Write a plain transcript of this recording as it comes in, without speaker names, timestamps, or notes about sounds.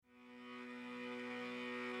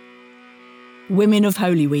Women of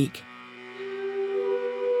Holy Week.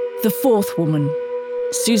 The fourth woman,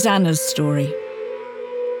 Susannah's story.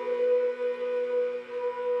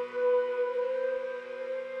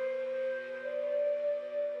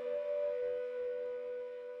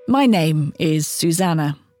 My name is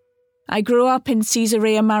Susannah. I grew up in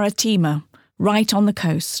Caesarea Maritima, right on the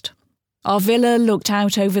coast. Our villa looked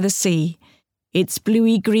out over the sea, its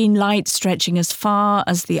bluey-green light stretching as far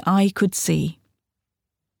as the eye could see.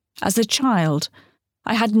 As a child,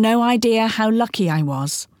 I had no idea how lucky I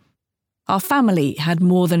was. Our family had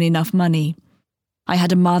more than enough money. I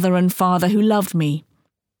had a mother and father who loved me.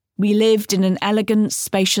 We lived in an elegant,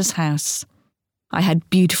 spacious house. I had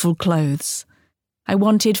beautiful clothes. I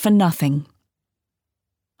wanted for nothing.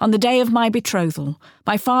 On the day of my betrothal,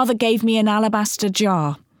 my father gave me an alabaster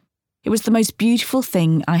jar. It was the most beautiful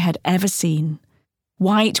thing I had ever seen,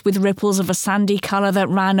 white with ripples of a sandy colour that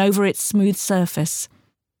ran over its smooth surface.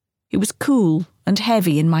 It was cool and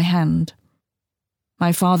heavy in my hand.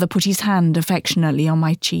 My father put his hand affectionately on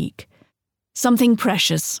my cheek. Something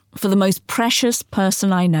precious for the most precious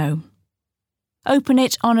person I know. Open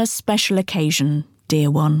it on a special occasion, dear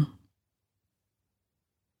one.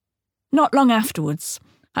 Not long afterwards,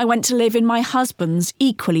 I went to live in my husband's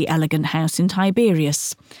equally elegant house in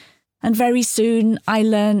Tiberias, and very soon I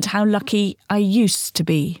learned how lucky I used to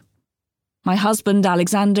be. My husband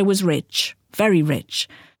Alexander was rich, very rich,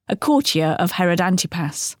 a courtier of Herod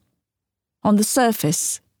Antipas. On the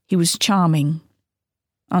surface, he was charming.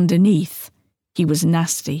 Underneath, he was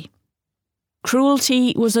nasty.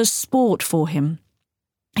 Cruelty was a sport for him.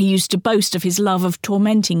 He used to boast of his love of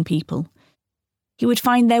tormenting people. He would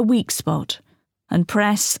find their weak spot and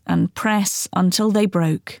press until they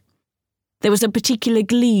broke. There was a particular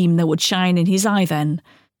gleam that would shine in his eye then,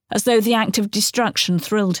 as though the act of destruction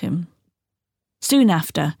thrilled him. Soon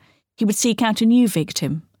after, he would seek out a new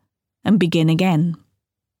victim and begin again.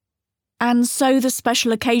 And so the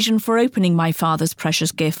special occasion for opening my father's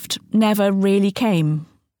precious gift never really came.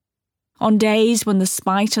 On days when the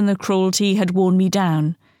spite and the cruelty had worn me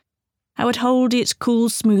down, I would hold its cool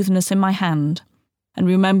smoothness in my hand and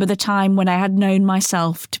remember the time when I had known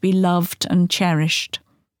myself to be loved and cherished.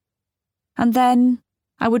 And then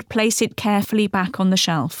I would place it carefully back on the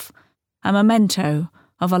shelf, a memento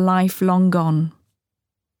of a life long gone.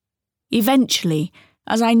 Eventually,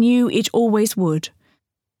 as I knew it always would,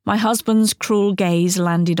 my husband's cruel gaze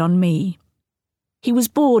landed on me. He was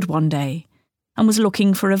bored one day and was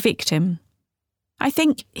looking for a victim. I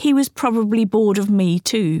think he was probably bored of me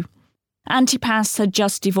too. Antipas had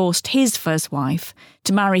just divorced his first wife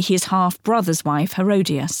to marry his half-brother's wife,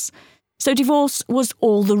 Herodias, so divorce was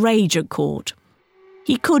all the rage at court.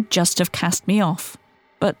 He could just have cast me off,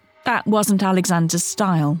 but that wasn't Alexander's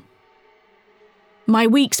style. My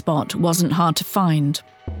weak spot wasn't hard to find.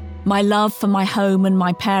 My love for my home and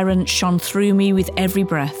my parents shone through me with every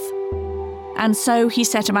breath. And so he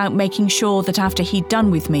set about making sure that after he'd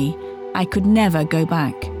done with me, I could never go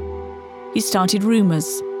back. He started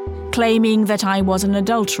rumours, claiming that I was an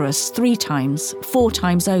adulteress 3 times, 4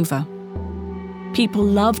 times over. People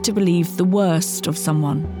love to believe the worst of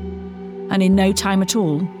someone. And in no time at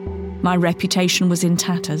all, my reputation was in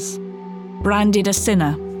tatters. Branded a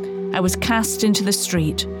sinner, I was cast into the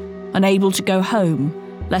street, unable to go home,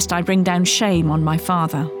 lest I bring down shame on my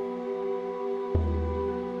father.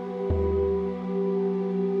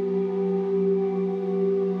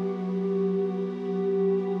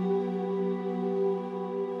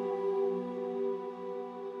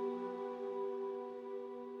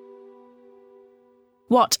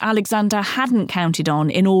 What Alexander hadn't counted on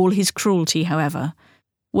in all his cruelty, however,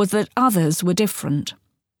 was that others were different.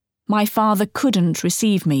 My father couldn't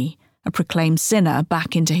receive me, a proclaimed sinner,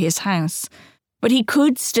 back into his house, but he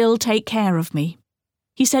could still take care of me.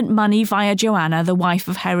 He sent money via Joanna, the wife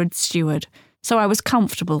of Herod's steward, so I was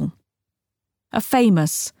comfortable. A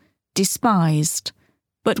famous, despised,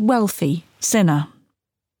 but wealthy sinner.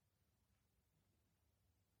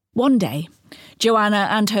 One day, Joanna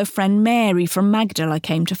and her friend Mary from Magdala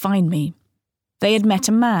came to find me. They had met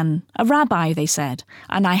a man, a rabbi, they said,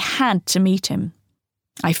 and I had to meet him.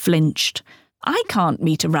 I flinched. I can't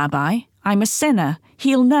meet a rabbi. I'm a sinner.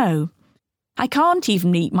 He'll know. I can't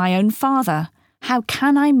even meet my own father. How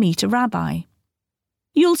can I meet a rabbi?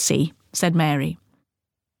 You'll see, said Mary.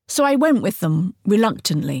 So I went with them,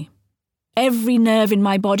 reluctantly, every nerve in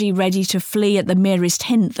my body ready to flee at the merest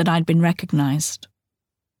hint that I'd been recognised.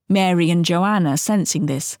 Mary and Joanna, sensing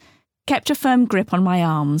this, kept a firm grip on my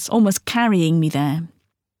arms, almost carrying me there.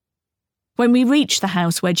 When we reached the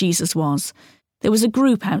house where Jesus was, there was a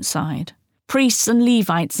group outside, priests and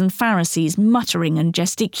Levites and Pharisees muttering and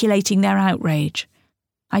gesticulating their outrage.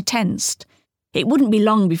 I tensed. It wouldn't be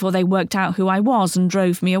long before they worked out who I was and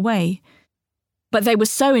drove me away. But they were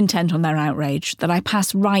so intent on their outrage that I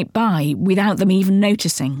passed right by without them even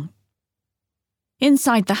noticing.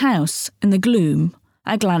 Inside the house, in the gloom,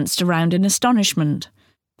 I glanced around in astonishment.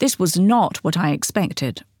 This was not what I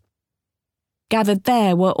expected. Gathered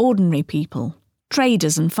there were ordinary people,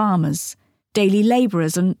 traders and farmers, daily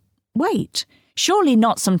labourers and, wait, surely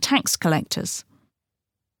not some tax collectors.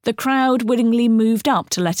 The crowd willingly moved up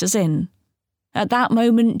to let us in. At that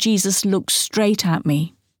moment, Jesus looked straight at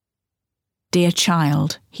me. "Dear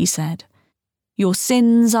child," he said, "your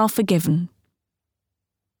sins are forgiven."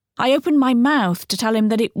 I opened my mouth to tell him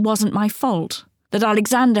that it wasn't my fault, that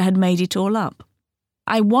Alexander had made it all up.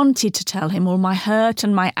 I wanted to tell him all my hurt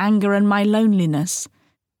and my anger and my loneliness,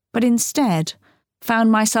 but instead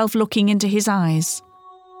found myself looking into his eyes.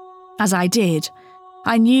 As I did,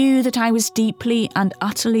 I knew that I was deeply and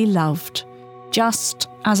utterly loved, just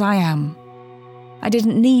as I am. I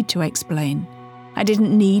didn't need to explain. I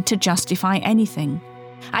didn't need to justify anything.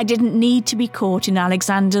 I didn't need to be caught in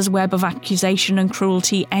Alexander's web of accusation and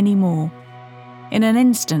cruelty anymore. In an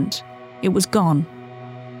instant, it was gone.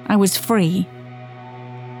 I was free.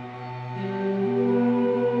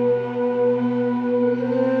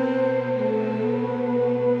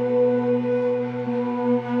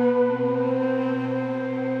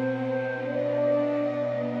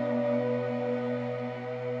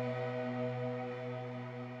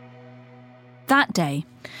 That day,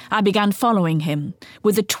 I began following him,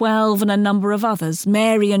 with the 12 and a number of others,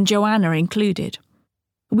 Mary and Joanna included.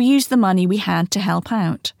 We used the money we had to help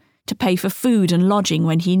out, to pay for food and lodging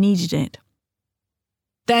when he needed it.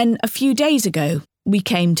 Then, a few days ago, we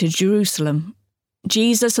came to Jerusalem.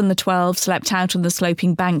 Jesus and the 12 slept out on the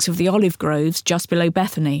sloping banks of the olive groves just below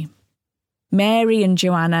Bethany. Mary and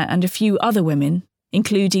Joanna and a few other women,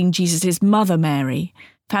 including Jesus' mother Mary,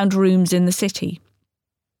 found rooms in the city.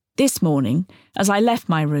 This morning, as I left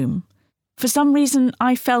my room, for some reason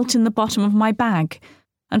I felt in the bottom of my bag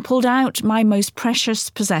and pulled out my most precious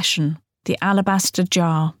possession, the alabaster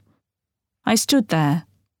jar. I stood there,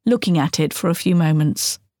 looking at it for a few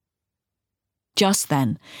moments. Just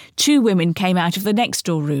then, 2 women came out of the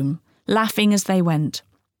next-door room, laughing as they went.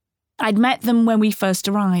 I'd met them when we first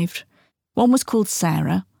arrived. One was called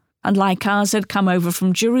Sarah, and like us had come over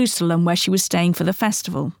from Jerusalem where she was staying for the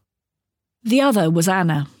festival. The other was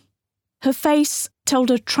Anna. Her face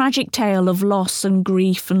told a tragic tale of loss and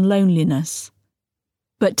grief and loneliness.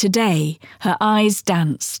 But today, her eyes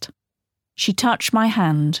danced. She touched my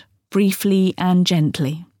hand, briefly and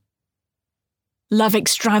gently. "Love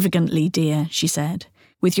extravagantly, dear," she said,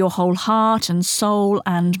 "with your whole heart and soul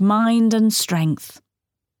and mind and strength."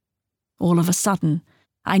 All of a sudden,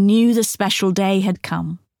 I knew the special day had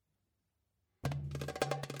come.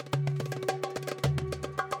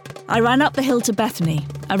 I ran up the hill to Bethany,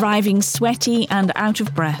 arriving sweaty and out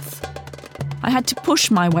of breath. I had to push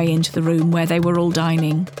my way into the room where they were all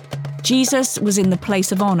dining. Jesus was in the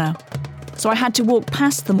place of honour, so I had to walk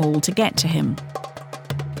past them all to get to him.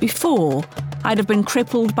 Before, I'd have been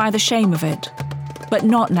crippled by the shame of it, but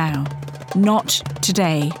not now, not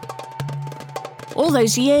today. All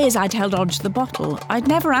those years I'd held on to the bottle, I'd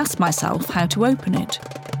never asked myself how to open it.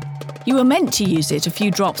 You were meant to use it a few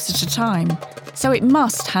drops at a time, so it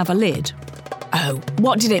must have a lid. Oh,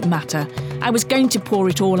 what did it matter? I was going to pour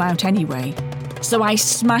it all out anyway. So I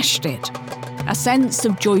smashed it, a sense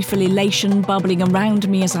of joyful elation bubbling around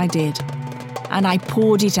me as I did. And I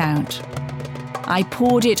poured it out. I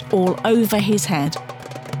poured it all over his head.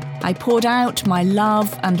 I poured out my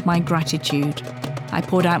love and my gratitude. I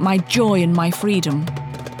poured out my joy and my freedom.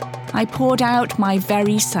 I poured out my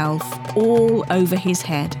very self all over his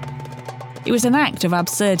head. It was an act of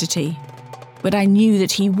absurdity, but I knew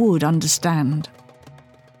that he would understand.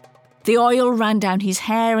 The oil ran down his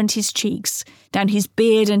hair and his cheeks, down his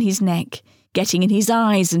beard and his neck, getting in his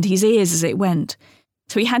eyes and his ears as it went,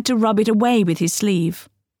 so he had to rub it away with his sleeve,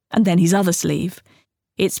 and then his other sleeve.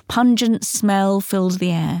 Its pungent smell filled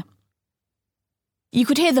the air. You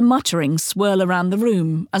could hear the muttering swirl around the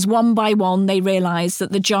room as one by one they realised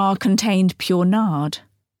that the jar contained pure nard.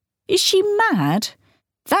 Is she mad?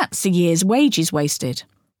 That's a year's wages wasted.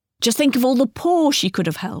 Just think of all the poor she could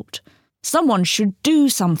have helped. Someone should do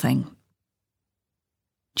something.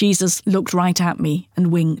 Jesus looked right at me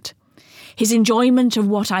and winked, his enjoyment of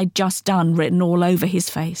what I'd just done written all over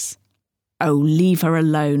his face. "Oh, leave her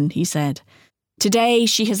alone," he said. "Today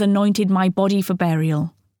she has anointed my body for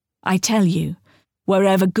burial. I tell you,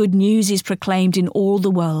 wherever good news is proclaimed in all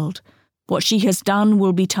the world, what she has done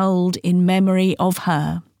will be told in memory of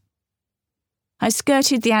her." I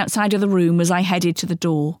skirted the outside of the room as I headed to the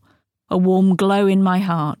door, a warm glow in my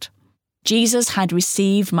heart. Jesus had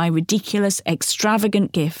received my ridiculous,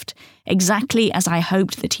 extravagant gift exactly as I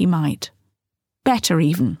hoped that he might. Better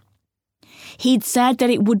even. He'd said that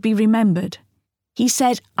it would be remembered. He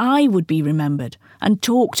said I would be remembered and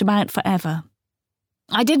talked about forever.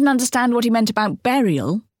 I didn't understand what he meant about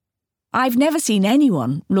burial. I've never seen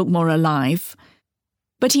anyone look more alive.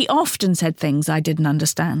 But he often said things I didn't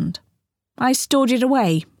understand. I stored it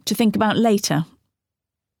away to think about later.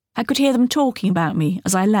 I could hear them talking about me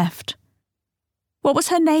as I left. "What was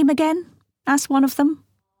her name again?" asked one of them.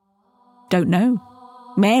 "Don't know.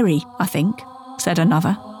 Mary, I think," said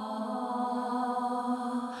another.